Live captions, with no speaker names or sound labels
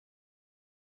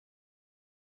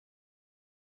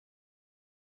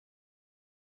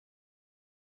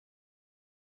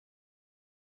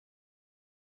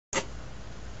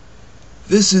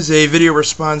This is a video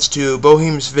response to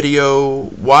Bohem's video,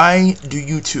 Why Do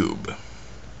YouTube?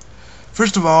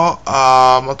 First of all,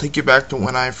 I'll take you back to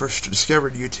when I first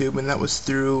discovered YouTube, and that was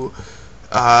through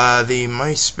the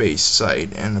MySpace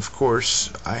site. And of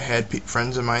course, I had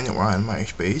friends of mine that were on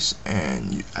MySpace,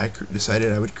 and I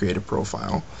decided I would create a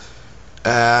profile.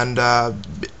 And I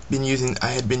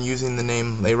had been using the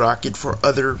name LayRocket for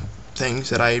other things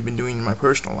that I had been doing in my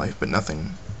personal life, but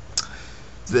nothing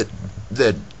that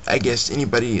I guess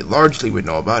anybody largely would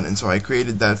know about. And so I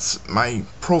created my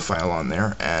profile on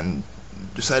there and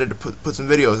decided to put some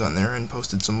videos on there and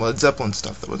posted some Led Zeppelin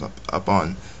stuff that was up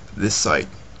on this site.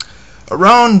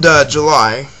 Around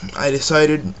July, I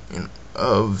decided,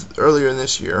 earlier in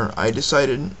this year, I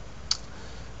decided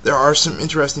there are some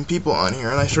interesting people on here,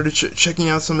 and I started checking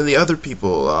out some of the other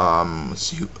people. Let's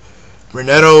see,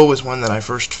 Renetto was one that I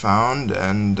first found,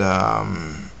 and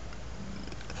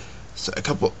so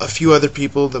a few other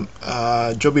people.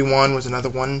 Joby One was another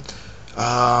one,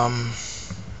 but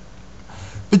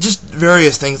just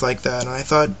various things like that. And I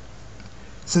thought,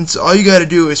 since all you got to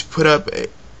do is get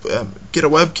a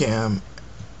webcam,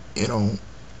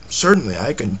 certainly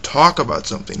I can talk about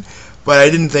something. But I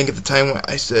didn't think at the time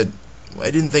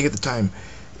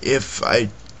if I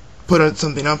put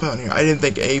something up on here, I didn't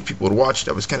think people would watch it.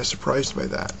 I was kind of surprised by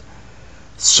that.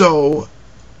 So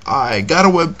I got a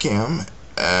webcam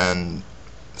and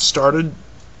started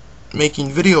making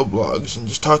video blogs and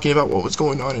just talking about what was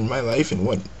going on in my life and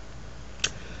what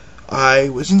I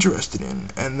was interested in,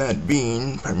 and that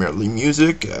being primarily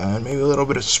music and maybe a little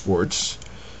bit of sports,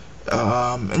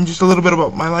 and just a little bit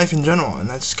about my life in general. And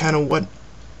that's kind of what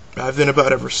I've been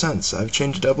about ever since. I've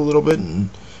changed it up a little bit,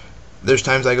 and there's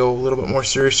times I go a little bit more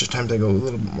serious, there's times I go a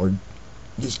little bit more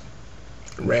just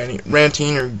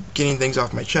ranting or getting things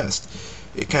off my chest.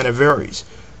 It kind of varies.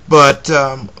 But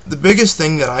the biggest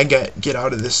thing that I get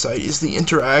out of this site is the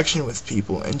interaction with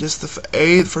people, and just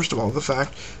first of all, the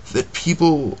fact that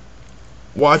people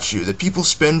watch you, that people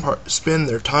spend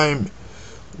their time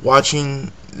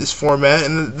watching this format,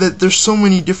 and that there's so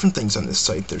many different things on this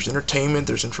site. There's entertainment,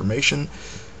 there's information,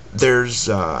 there's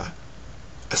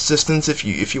assistance. If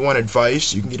you want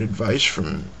advice, you can get advice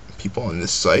from people on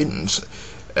this site, and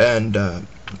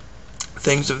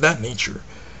things of that nature.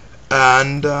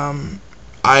 And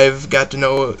I've got to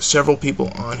know several people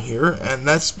on here, and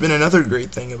that's been another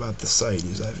great thing about the site,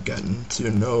 is I've gotten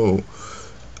to know,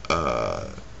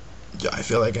 I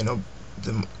feel like I know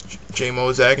Jay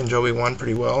Mozak and Joey One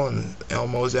pretty well, and Al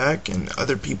Mozak and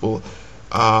other people,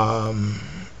 and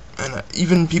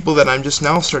even people that I'm just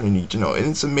now starting to need to know.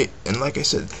 And and like I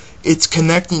said, it's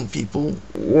connecting people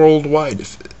worldwide,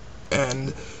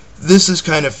 and this is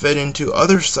kind of fed into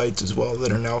other sites as well that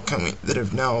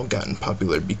have now gotten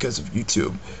popular because of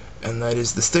YouTube, and that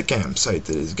is the Stickam site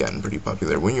that has gotten pretty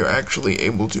popular, when you're actually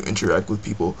able to interact with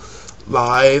people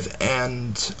live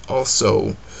and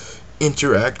also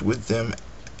interact with them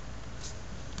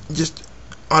just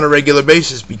on a regular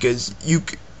basis, because you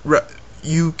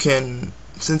can,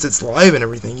 since it's live and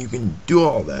everything, you can do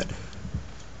all that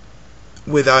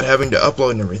without having to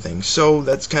upload and everything. So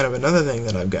that's kind of another thing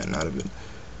that I've gotten out of it.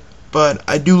 But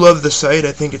I do love the site.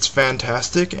 I think it's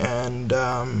fantastic, and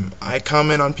I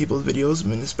comment on people's videos,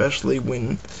 and especially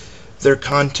when their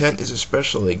content is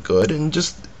especially good, and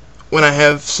just when I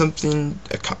have something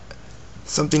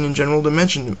in general to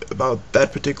mention about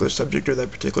that particular subject or that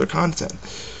particular content.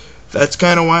 That's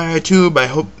kind of why I tube. I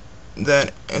hope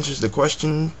that answers the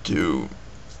question, and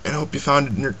I hope you found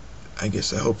it. I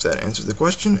hope that answers the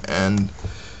question, and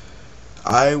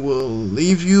I will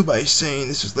leave you by saying,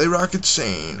 this is LayRocket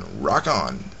saying, rock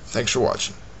on. Thanks for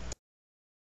watching.